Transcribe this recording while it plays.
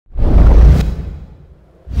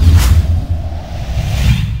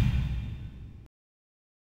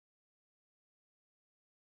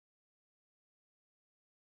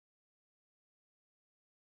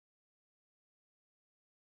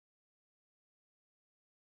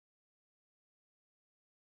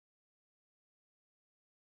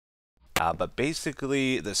But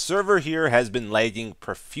basically, the server here has been lagging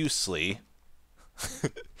profusely.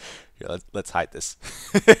 Here, let's hide this.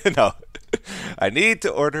 No. I need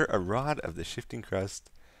to order a rod of the shifting crust.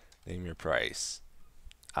 Name your price.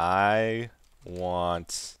 I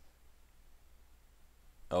want...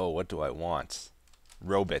 Oh, what do I want?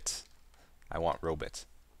 Robit. I want Robit.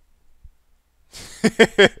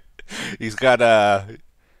 He's got a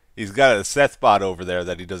Seth bot over there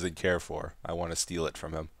that he doesn't care for. I want to steal it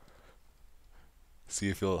from him. See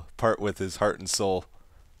if he'll part with his heart and soul.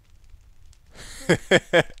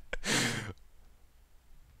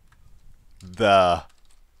 The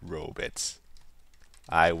Robit.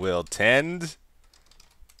 I will tend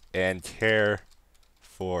and care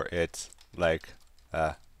for it like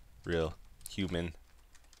a real human.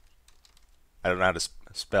 I don't know how to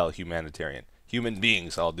spell humanitarian. Human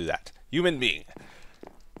beings, I'll do that. Human being.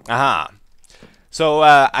 Aha. So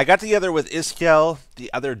I got together with Iskall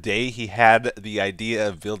the other day. He had the idea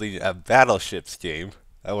of building a Battleships game.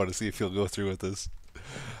 I want to see if he'll go through with this.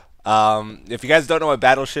 If you guys don't know what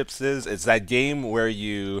Battleships is, it's that game where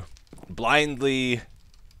you blindly...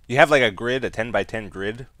 You have like a grid, a 10 by 10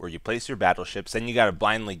 grid, where you place your battleships, and you gotta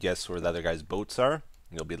blindly guess where the other guy's boats are.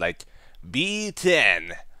 You'll be like,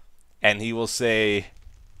 B10, and he will say,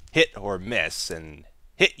 hit or miss, and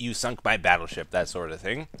hit, you sunk my battleship, that sort of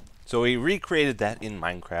thing. So we recreated that in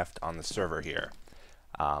Minecraft on the server here.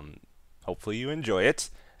 Hopefully you enjoy it,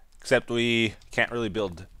 except we can't really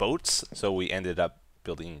build boats, so we ended up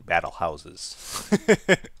building battle houses.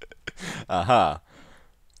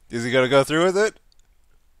 Is he gonna go through with it?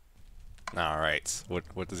 Alright,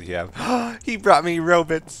 what does he have? He brought me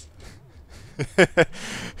robots!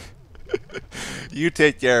 You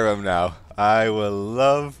take care of him now. I will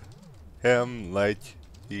love him like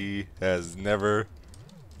he has never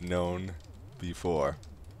known before.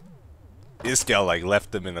 Iskall like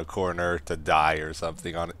left him in a corner to die or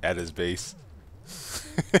something at his base.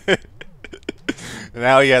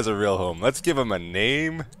 Now he has a real home. Let's give him a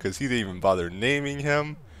name, because he didn't even bother naming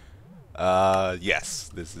him. Yes,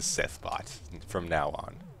 this is Sethbot from now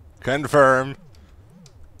on. Confirm.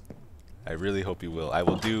 I really hope you will. I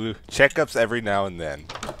will do checkups every now and then.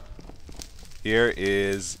 Here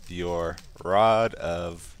is your rod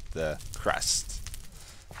of the crust.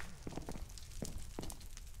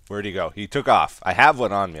 Where'd he go? He took off. I have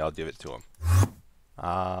one on me. I'll give it to him.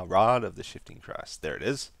 Rod of the shifting crust. There it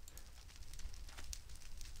is.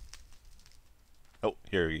 Oh,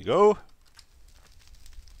 here you go.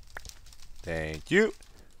 Thank you.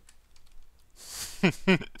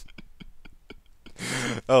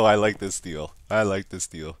 Oh, I like this deal. I like this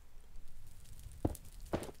deal.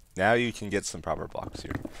 Now you can get some proper blocks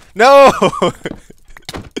here. No!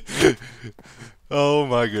 Oh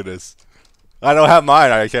my goodness. I don't have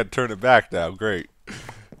mine. I can't turn it back now. Great.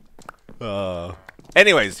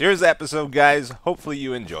 Anyways, here's the episode, guys. Hopefully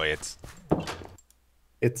you enjoy it.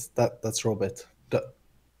 That's Robert.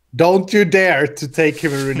 Don't you dare to take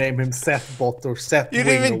him and rename him Sethbot or Seth. You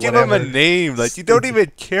didn't even give him a name. Like, you don't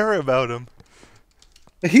even care about him.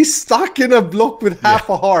 He's stuck in a block with half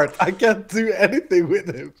a heart. I can't do anything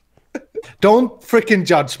with him. Don't freaking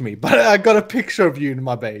judge me, but I got a picture of you in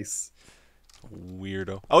my base.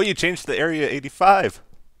 Weirdo. Oh, you changed the area 85.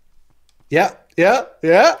 Yeah.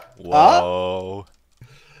 Whoa.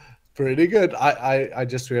 Pretty good. I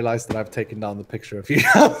just realized that I've taken down the picture of you.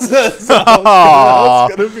 So I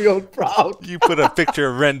was gonna be all proud. You put a picture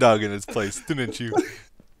of Rendog in its place, didn't you?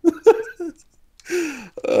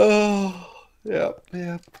 Oh, yeah.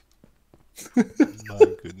 My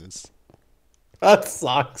goodness. That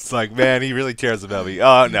sucks. It's like, man, he really cares about me.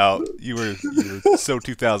 Oh no, you were so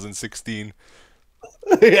 2016.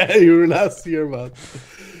 Yeah, you were last year, man.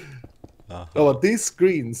 Oh, but these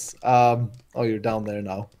screens. Oh, you're down there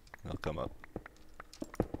now. I'll come up.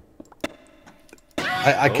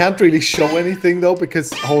 I can't really show anything though,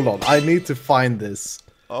 because hold on, I need to find this.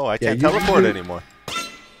 Oh, I can't teleport anymore.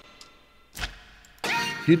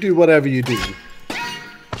 You do whatever you do.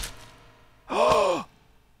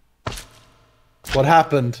 What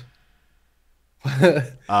happened?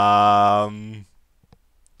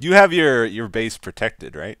 You have your base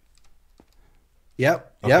protected, right?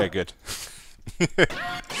 Yep. Okay, good.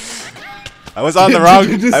 I was on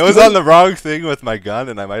the wrong thing with my gun,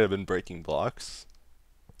 and I might have been breaking blocks,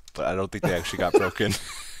 but I don't think they actually got broken.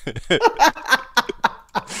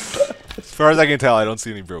 As far as I can tell, I don't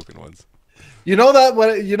see any broken ones. You know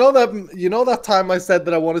that time I said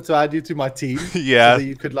that I wanted to add you to my team. Yeah. So that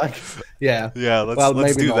you could yeah. Yeah.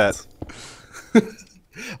 Let's do that.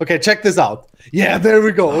 Okay, check this out. Yeah, there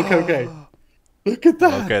we go. Okay. Look at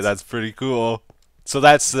that. Okay, that's pretty cool. So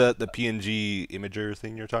that's the PNG imager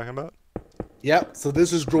thing you're talking about? Yeah. So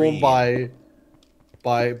this is drawn by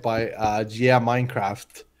GM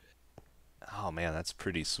Minecraft. Oh man, that's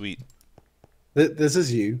pretty sweet. This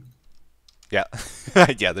is you. Yeah,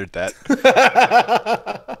 I gathered that.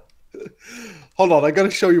 Hold on, I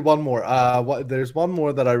gotta show you one more. There's one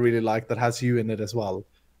more that I really like that has you in it as well.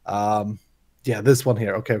 Yeah, this one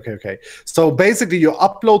here. Okay. So basically, you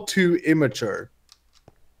upload to Imager.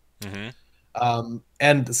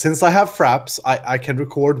 And since I have fraps, I can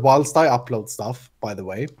record whilst I upload stuff, by the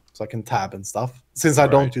way. So I can tab and stuff, since I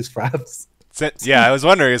don't use fraps. Yeah, I was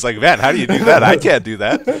wondering, it's like, man, how do you do that? I can't do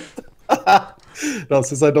that. No,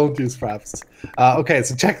 since I don't use fraps. Okay,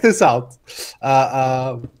 so check this out.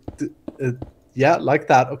 Yeah, like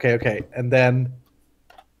that. Okay. And then,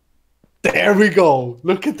 there we go.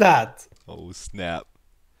 Look at that. Oh, snap.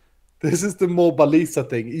 This is the Mona Lisa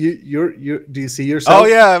thing. Do you see yourself? Oh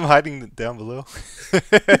yeah, I'm hiding down below.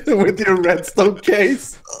 With your redstone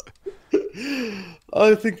case.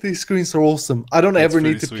 I think these screens are awesome. I don't ever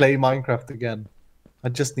need to play Minecraft again. I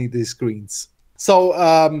just need these screens. So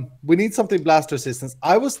we need something blast resistance.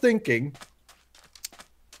 I was thinking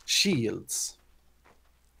shields.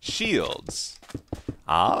 Shields.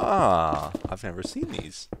 Ah, I've never seen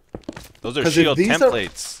these. Those are shield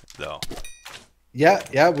templates, though.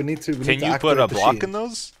 Yeah, we need to. Can you put a block in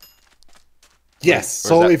those? Yes.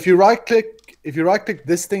 So if you right click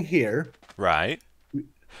this thing here, right, we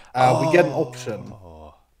get an option.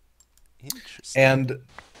 Interesting. And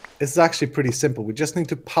it's actually pretty simple. We just need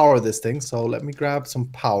to power this thing. So let me grab some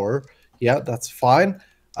power. Yeah, that's fine.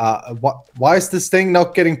 Why is this thing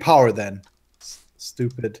not getting power then?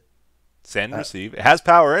 Stupid. Send, receive. It has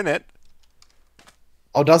power in it.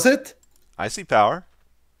 Oh, does it? I see power.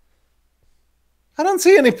 I don't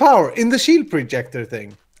see any power in the shield projector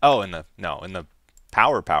thing. Oh, in the power. In the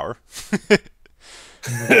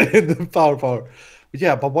power.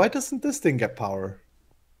 Yeah, but why doesn't this thing get power?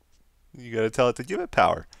 You gotta tell it to give it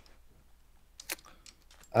power.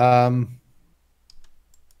 No.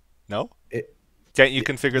 Can't you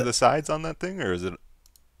configure the sides on that thing, or is it?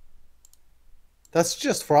 That's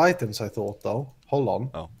just for items, I thought, though. Hold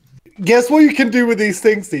on. Oh. Guess what you can do with these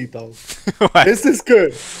things, Tito? This is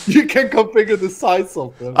good. You can configure the size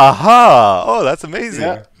of them. Aha! Oh, that's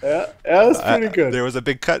amazing. Yeah, that's pretty good. There was a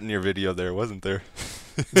big cut in your video there, wasn't there?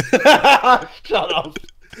 Shut up.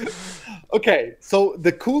 Okay, so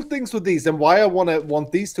the cool things with these and why I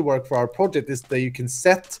want these to work for our project is that you can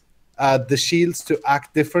set the shields to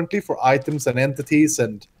act differently for items and entities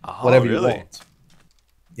and whatever you want.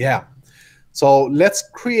 Yeah. So let's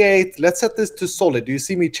set this to solid. Do you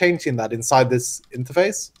see me changing that inside this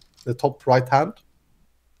interface? The top right hand?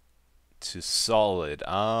 To solid.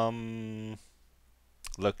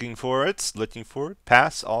 Looking for it.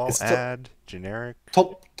 Pass, all, add, generic.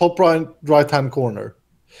 Top right hand corner.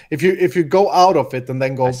 If you go out of it and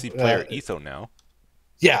then go... I see player etho now.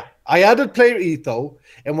 Yeah, I added player etho,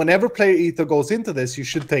 and whenever player etho goes into this, you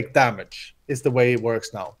should take damage, is the way it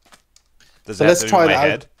works now. So let's try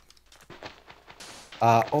that.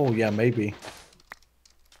 Oh, yeah, maybe.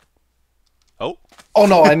 Oh. Oh,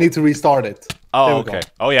 no, I need to restart it. Oh, okay. Go.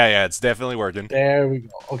 Oh, yeah, it's definitely working. There we go.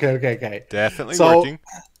 Okay. Definitely working.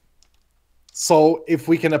 So if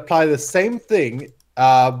we can apply the same thing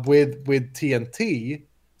with TNT,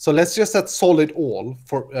 so let's just set solid all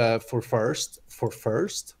for first.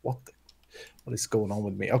 What is going on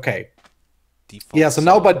with me? Okay. Default yeah, so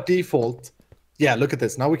now by default, yeah, look at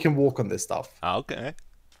this. Now we can walk on this stuff. Okay.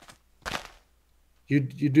 You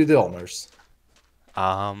do the honors.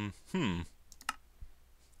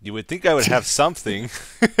 You would think I would have something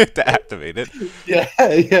to activate it.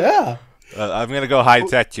 Yeah. I'm gonna go high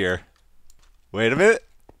tech here. Wait a minute.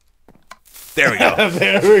 There we go.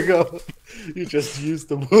 There we go. You just used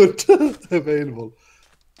the wood available.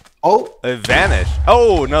 Oh, it vanished.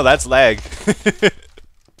 Oh no, that's lag.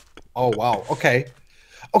 Oh wow. Okay,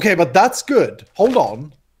 but that's good. Hold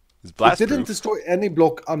on. It's blast it didn't destroy any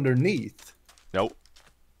block underneath. Nope.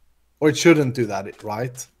 Or it shouldn't do that,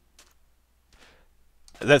 right?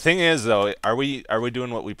 The thing is, though, are we doing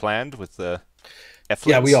what we planned with the F-Links?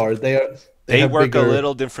 Yeah, we are. They work a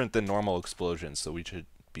little different than normal explosions, so we should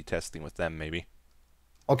be testing with them, maybe.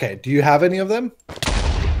 Okay, do you have any of them?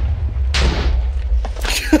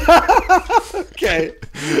 Okay,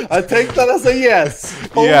 I take that as a yes.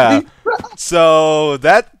 Yeah. So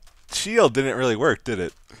that shield didn't really work, did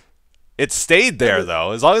it? It stayed there,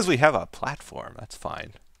 though. As long as we have a platform, that's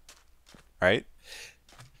fine. Right?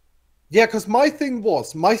 Yeah, because my thinking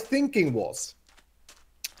was,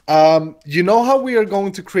 you know how we are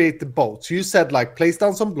going to create the boats? You said, like, place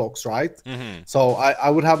down some blocks, right? Mm-hmm. So I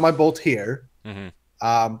would have my boat here.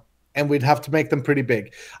 And we'd have to make them pretty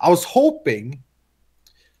big. I was hoping.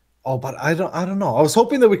 Oh, but I don't know. I was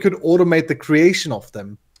hoping that we could automate the creation of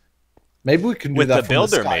them. Maybe we can do with that the from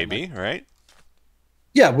builder, the sky, maybe, right?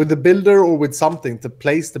 Yeah, with the builder or with something to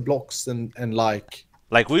place the blocks and like.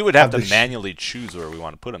 Like we would have to the manually choose where we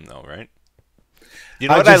want to put them, though, right? You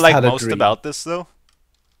know I what I just like had a most dream. about this, though,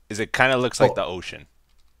 is it kind of looks like Oh. the ocean,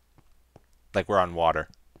 like we're on water,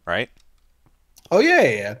 right? Oh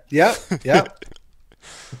yeah.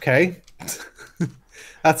 Okay,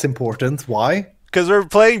 that's important. Why? Because we're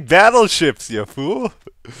playing battleships, you fool.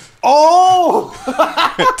 Oh!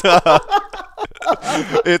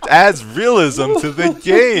 It adds realism to the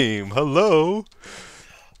game. Hello.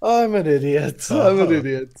 I'm an idiot. I'm an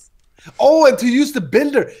idiot. Oh, and to use the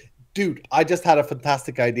builder. Dude, I just had a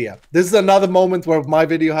fantastic idea. This is another moment where my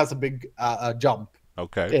video has a big jump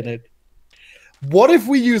Okay. in it. What if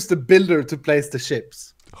we use the builder to place the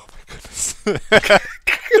ships? Oh my goodness.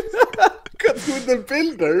 Because with the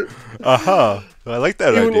builder, I like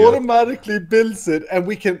that it idea. will automatically builds it, and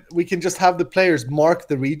we can just have the players mark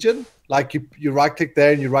the region. Like you right click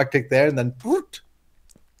there and you right click there, and then.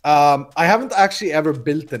 I haven't actually ever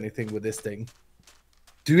built anything with this thing.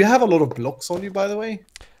 Do you have a lot of blocks on you, by the way?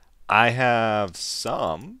 I have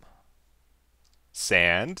some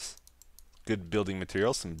sand, good building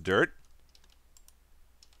material, some dirt.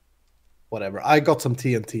 Whatever. I got some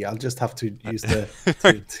TNT. I'll just have to use the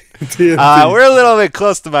TNT. We're a little bit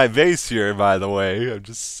close to my base here, by the way. I'm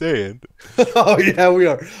just saying. Oh, yeah, we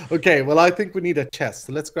are. Okay, well, I think we need a chest.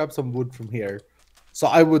 So let's grab some wood from here. So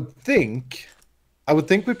I would think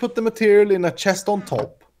we put the material in a chest on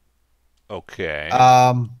top. Okay.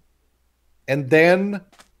 And then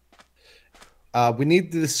we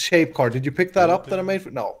need this shape card. Did you pick that up that I made?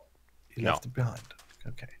 No. You left it behind.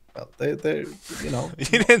 Okay. Well, they you know. You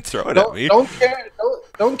didn't throw it at me. Don't care.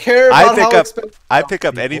 Don't care about how expensive. I pick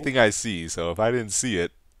up anything I see. So if I didn't see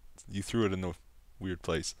it, you threw it in a weird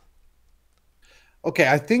place. Okay,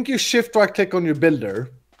 I think you shift right click on your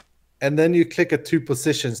builder, and then you click at 2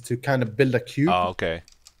 positions to kind of build a cube. Oh, okay.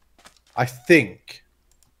 I think.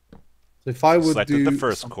 So if I would Selected the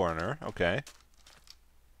first corner. Okay.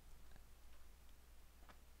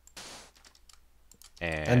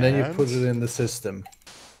 And then you put it in the system.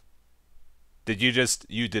 Did you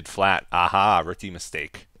did flat? Aha, rookie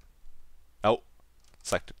mistake. Oh,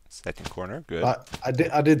 select second corner. Good.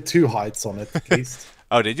 I did 2 heights on it at least.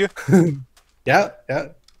 Oh, did you? Yeah.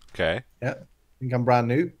 Okay. Yeah. I think I'm brand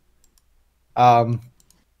new. Okay,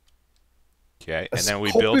 and then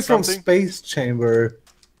we build from something. space chamber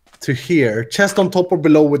to here, chest on top or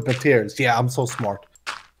below with materials. Yeah, I'm so smart.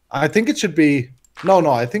 I think it should be no.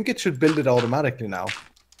 I think it should build it automatically now.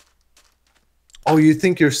 Oh, you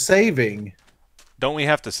think you're saving? Don't we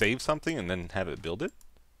have to save something and then have it build it?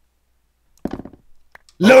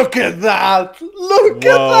 Look at that! Look at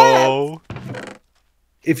that!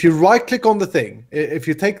 If you right click on the thing, if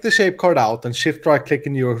you take the shape card out and shift right click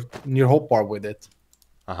in your hotbar with it,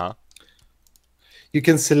 you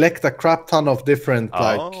can select a crap ton of different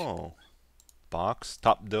box,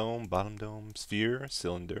 top dome, bottom dome, sphere,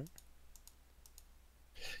 cylinder.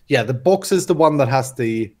 Yeah, the box is the one that has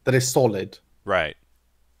that is solid. Right.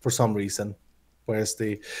 For some reason. Where's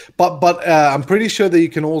but I'm pretty sure that you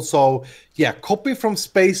can also copy from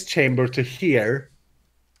space chamber to here,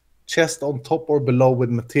 chest on top or below with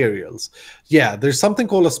materials. Yeah, there's something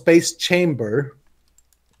called a space chamber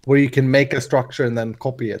where you can make a structure and then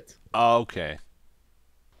copy it. Okay.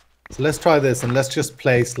 So let's try this and let's just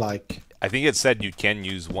place like. I think it said you can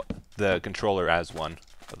use the controller as one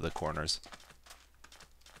of the corners.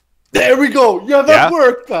 There we go. Yeah, that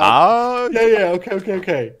worked. Yeah.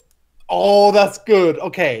 Okay. Oh, that's good.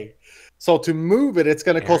 Okay. So to move it, it's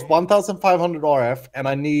going to cost 1,500 RF, and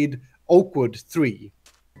I need Oakwood 3.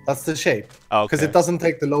 That's the shape. Okay. Because it doesn't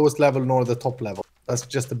take the lowest level nor the top level. That's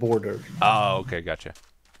just the border. Oh, okay. Gotcha.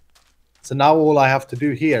 So now all I have to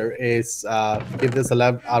do here is give this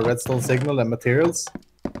a redstone signal and materials.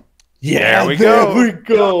 Yeah, there we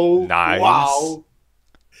go. Nice. Wow.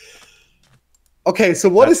 Okay, so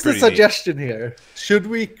what is the suggestion here? Should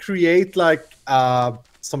we create like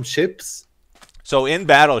some ships? So in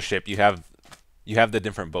Battleship, you have the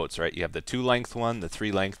different boats, right? You have the 2-length one, the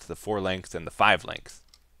 3-length, the 4-length, and the 5-length.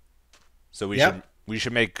 So we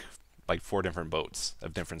should make like 4 different boats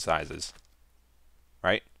of different sizes,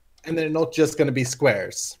 right? And they're not just going to be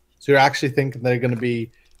squares. So you're actually thinking they're going to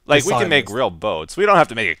be like we can make real boats. We don't have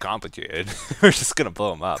to make it complicated. We're just gonna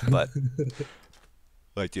blow them up, but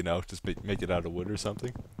like just make it out of wood or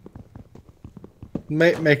something.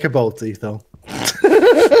 Make a boat, Ethan.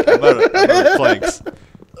 How about planks?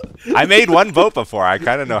 I made one boat before. I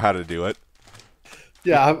kind of know how to do it.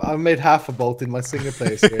 Yeah, I've made half a boat in my single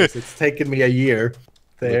player series. It's taken me a year.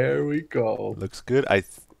 There we go. Looks good. I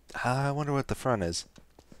wonder what the front is.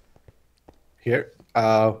 Here.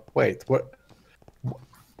 Wait. What?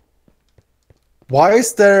 Why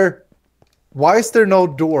is there no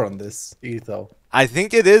door on this, Etho? I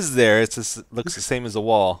think it is there. It looks the same as the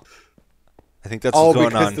wall. I think that's what's going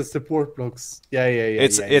on. Oh, because the support blocks. Yeah.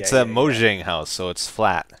 It's a Mojang house, so it's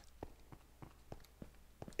flat.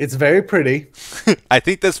 It's very pretty. I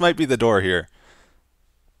think this might be the door here.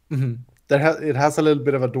 Mm-hmm. It has a little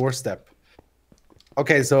bit of a doorstep.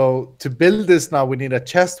 Okay, so to build this now, we need a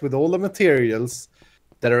chest with all the materials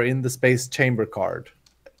that are in the space chamber card.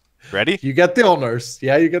 Ready? You get the honors.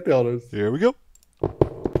 Yeah, you get the honors. Here we go.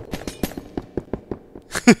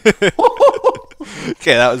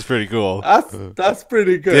 Okay, that was pretty cool. That's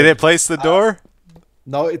pretty good. Did it place the door?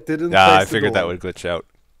 No, it didn't. Yeah, I figured that would glitch out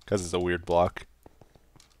because it's a weird block.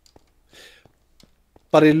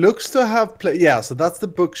 But it looks to have yeah, so that's the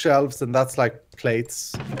bookshelves, and that's like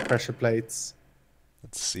plates, pressure plates.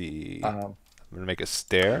 Let's see. I'm gonna make a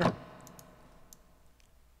stair.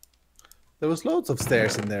 There was loads of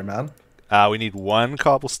stairs in there, man. We need one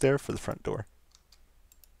cobble stair for the front door.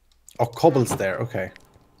 Oh, cobble stair. Okay.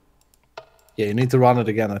 Yeah, you need to run it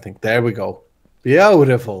again, I think. There we go.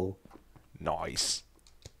 Beautiful. Nice.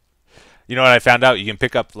 You know what I found out? You can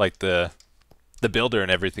pick up like the builder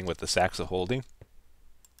and everything with the sacks of holding.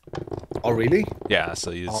 Oh, really? Yeah, so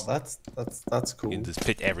you just, that's cool. you can just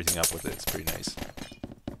pick everything up with it. It's pretty nice.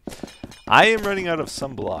 I am running out of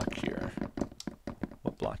some block here.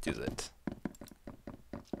 What block is it?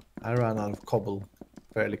 I ran out of cobble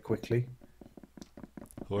fairly quickly.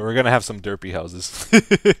 Well, we're gonna have some derpy houses.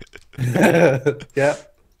 Yeah.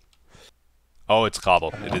 Oh, it's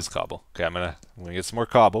cobble. It is cobble. Okay, I'm gonna get some more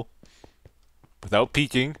cobble. Without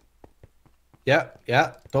peeking. Yeah.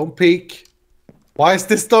 Don't peek. Why is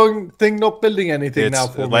this thing not building anything now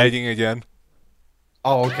for me? It's lagging again.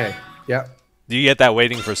 Oh, okay. Yeah. Do you get that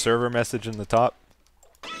waiting for server message in the top?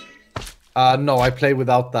 No, I play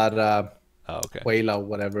without that okay. Wayla,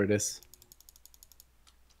 whatever it is.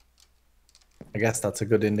 I guess that's a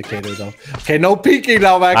good indicator, though. Okay, no peeking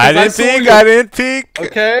now, man. I didn't peek.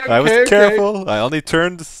 Okay, I was careful. I only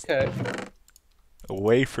turned okay.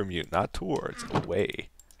 away from you, not towards. Away.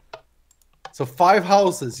 So 5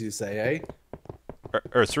 houses, you say, eh?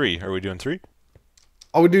 Or 3. Are we doing 3?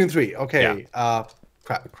 Oh, we're doing 3. Okay. Yeah.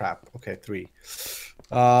 Crap. Okay, 3.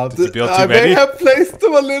 Did you build too I many? may have placed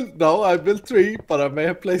them a little. No, I built 3, but I may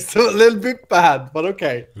have placed them a little bit bad. But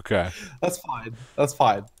okay. Okay. That's fine. That's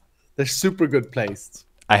fine. They're super good placed.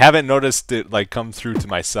 I haven't noticed it like come through to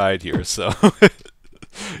my side here, so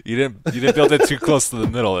you didn't build it too close to the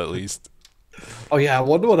middle at least. Oh yeah, I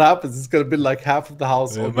wonder what happens. It's gonna be like half of the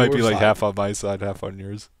house. It might be like half on my side, half on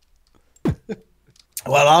yours.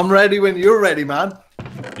 Well, I'm ready when you're ready, man.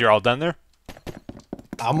 You're all done there?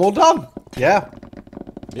 I'm all done. Yeah.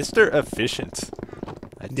 Mr. Efficient.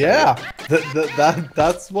 Yeah.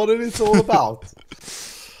 That's what it is all about.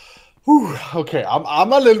 Whew, okay,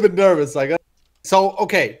 I'm a little bit nervous. So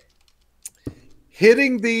okay,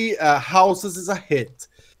 hitting the houses is a hit,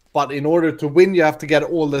 but in order to win, you have to get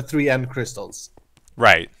all the 3 end crystals.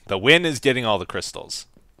 Right. The win is getting all the crystals.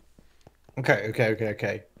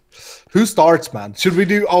 Okay. Who starts, man? Should we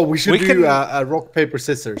do? Oh, we should do rock paper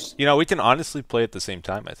scissors. You know, we can honestly play at the same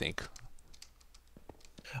time. I think.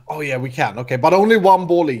 Oh yeah, we can. Okay, but only 1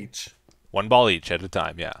 ball each. 1 ball each at a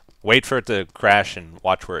time. Yeah. Wait for it to crash and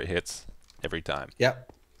watch where it hits every time.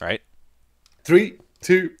 Yep. Right? 3,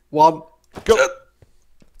 2, 1, go!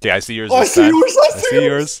 Okay, I see yours. Oh, I see yours. I see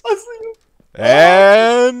yours. I see yours.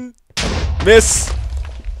 And miss.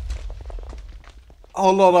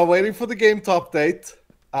 Hold on, I'm waiting for the game to update.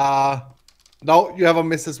 No, you have a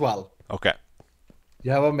miss as well. Okay.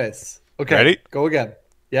 You have a miss. Okay. Ready? Go again.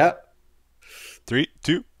 Yeah. 3,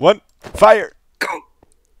 2, 1, fire! Go!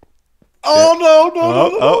 Oh no!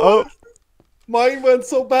 Oh. Mine went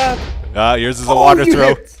so bad. Yours is a water throw.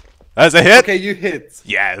 Hit. That's a hit. Okay, you hit.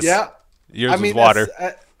 Yes. Yeah. Yours was water.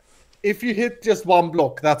 If you hit just 1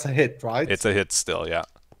 block, that's a hit, right? It's a hit still, yeah.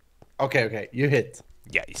 Okay, you hit.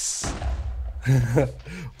 Yes.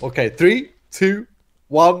 Okay, 3, 2,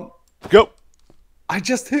 1, go. I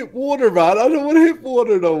just hit water, man. I don't want to hit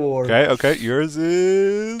water no more. Okay. Yours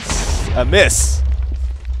is a miss.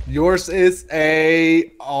 Yours is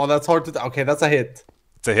a... Oh, that's hard to... Okay, that's a hit.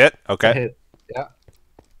 It's a hit? Okay. A hit. Yeah.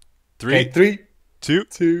 3, okay, 3,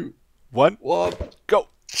 2, 1, go.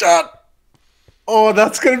 Shot. Oh,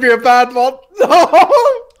 that's going to be a bad one. No.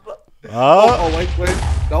 Oh, wait.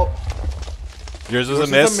 No. Yours was a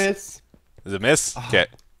miss. Is a miss. Is it a miss? Okay.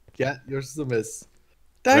 Yeah, yours is a miss.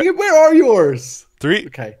 Dang it, where are yours? 3,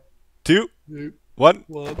 Okay. 2, 2, 1,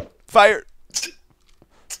 1. fire!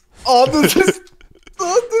 Oh,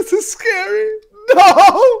 this is scary.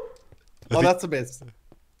 No! Oh, that's a miss.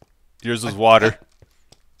 Yours was water.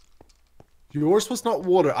 Yours was not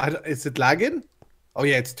water. Is it lagging? Oh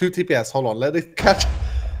yeah, it's 2 TPS. Hold on, let it catch.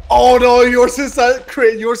 Oh no, yours is a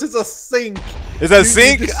sink. Is that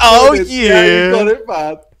sink? You Oh it. yeah. You got it,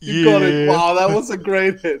 man. You got it. Yeah. Wow, that was a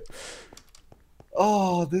great hit.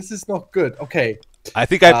 Oh, this is not good. Okay. I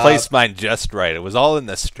think I placed mine just right. It was all in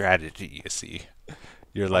the strategy, you see.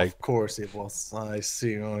 You're like, of course it was. I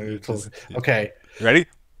see. Okay. Ready?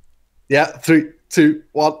 Yeah, 3, 2,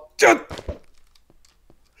 1.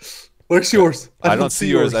 Where's yours? I don't see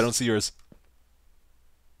yours. I don't see yours.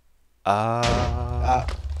 I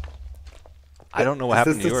don't know what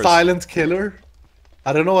happened to yours. Is this the silent killer?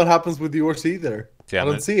 I don't know what happens with yours either. Okay, I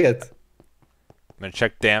don't see it. I'm gonna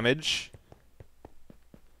check damage.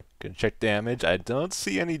 Gonna check damage. I don't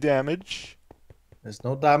see any damage. There's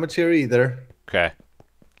no damage here either. Okay.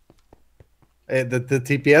 The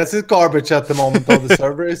TPS is garbage at the moment, though. The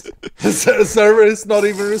server is not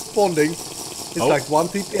even responding. It's like 1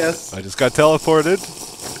 TPS. I just got teleported.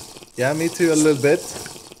 Yeah, me too, a little bit.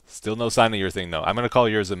 Still no sign of your thing, though. I'm gonna call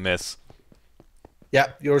yours a miss.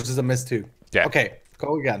 Yeah, yours is a miss too. Yeah. Okay,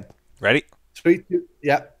 go again. Ready? 3, 2,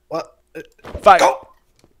 yeah. What? 5. Go!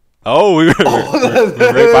 Oh, we're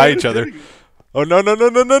right by each other. Oh no no no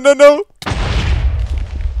no no no no!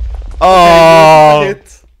 Oh, okay,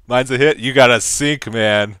 mine's a hit. You got a sink,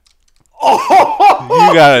 man. Oh,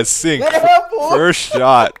 you got a sink. First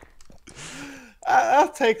shot.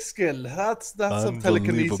 That takes skill. That's some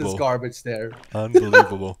telekinesis garbage there.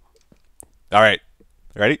 Unbelievable. All right,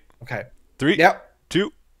 ready? Okay. 3, yep.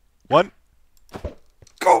 2, 1,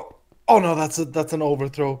 go! Oh no, that's an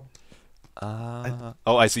overthrow.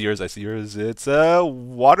 Oh, I see yours. I see yours. It's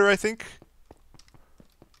water, I think.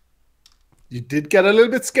 You did get a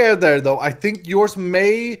little bit scared there, though. I think yours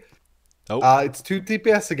may. Oh. It's 2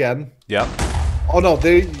 TPS again. Yeah. Oh no,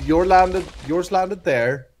 yours landed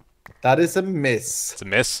there. That is a miss. It's a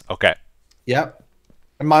miss. Okay. Yeah.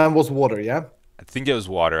 And mine was water. Yeah. I think it was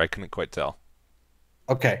water. I couldn't quite tell.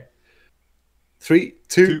 Okay. 3,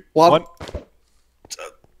 2, 1.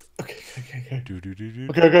 Okay.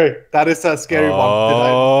 Okay. That is a scary one.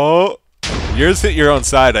 Oh. Yours hit your own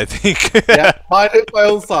side, I think. Yeah, mine hit my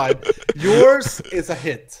own side. Yours is a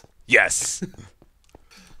hit. Yes.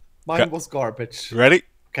 Mine was garbage. Ready?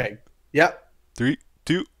 Okay. Yeah. 3,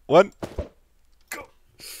 2, 1. Go.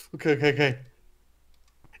 Okay.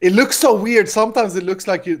 It looks so weird. Sometimes it looks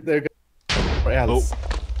like they're going else.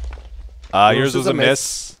 Oh. Yours was a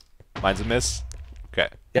miss. Mine's a miss. Okay.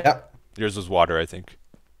 Yeah. Yours was water, I think.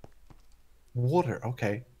 Water.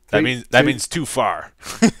 Okay. That means too far.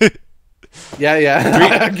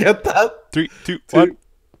 Yeah. I get that. 3, 2, 1.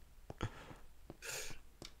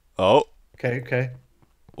 Oh. Okay.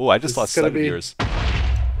 Oh, I just lost sight of yours.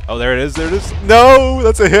 Oh, there it is. There it is. No,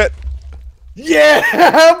 that's a hit. Yeah,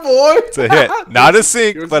 boy. It's a hit. Not a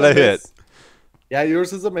sink, but a hit. Yeah,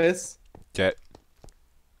 yours is a miss. Okay.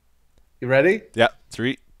 You ready? Yeah.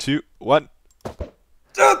 3, 2, 1.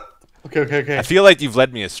 Okay. I feel like you've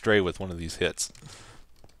led me astray with one of these hits.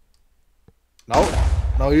 No,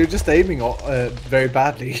 you're just aiming very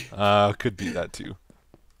badly. Could be that too.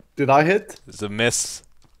 Did I hit? It's a miss.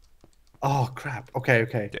 Oh crap.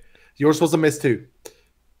 Okay. Yours was a miss too.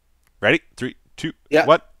 Ready? 3, 2,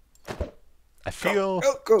 1. I feel.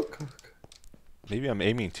 Go. Maybe I'm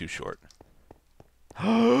aiming too short.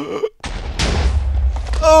 Oh,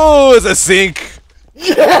 it's a sink.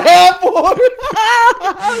 Yeah, boy.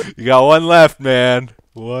 You got one left, man.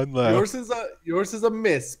 One left. Yours is a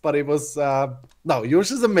miss, but it was no.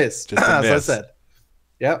 Yours is a miss. Just a miss. As I said.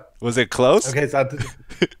 Yeah. Was it close? Okay, so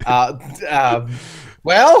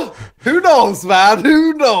well, who knows, man?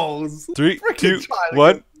 Who knows? 3, 2,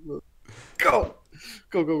 1. Go.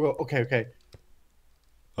 Okay.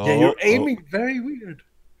 Yeah, you're aiming very weird.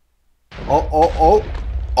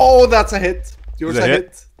 Oh, that's a hit. Yours a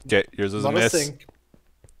hit. Okay, yours was a miss. Sink.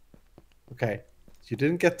 Okay. You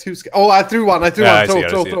didn't get too scared. Oh, I threw one. Throw. I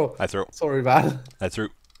threw. Sorry, man. I threw.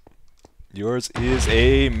 Yours is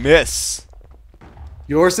a miss.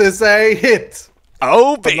 Yours is a hit.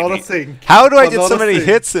 Oh, baby. But not a sink. How do I get so many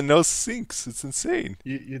hits and no sinks? It's insane.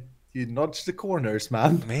 You nudge the corners,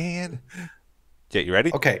 man. Man. Okay, you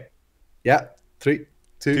ready? Okay. Yeah. 3,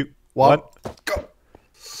 2, 1. Go.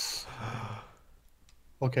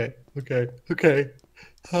 Okay.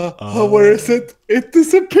 Where is it? It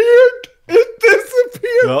disappeared.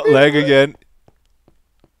 Oh, leg again.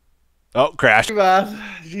 Oh, crash. Man,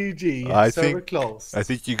 GG. I think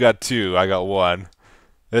you got 2. I got 1.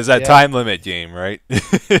 There's that Yeah. time limit game, right?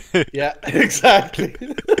 Yeah, exactly.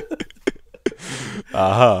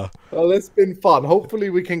 Uh-huh. Well, it's been fun. Hopefully,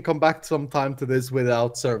 we can come back sometime to this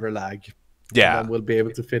without server lag. And Yeah. then we'll be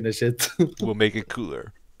able to finish it. We'll make it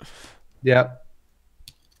cooler. Yeah,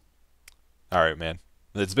 All right, man.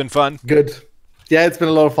 It's been fun. good. Yeah, it's been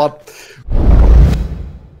a lot of fun.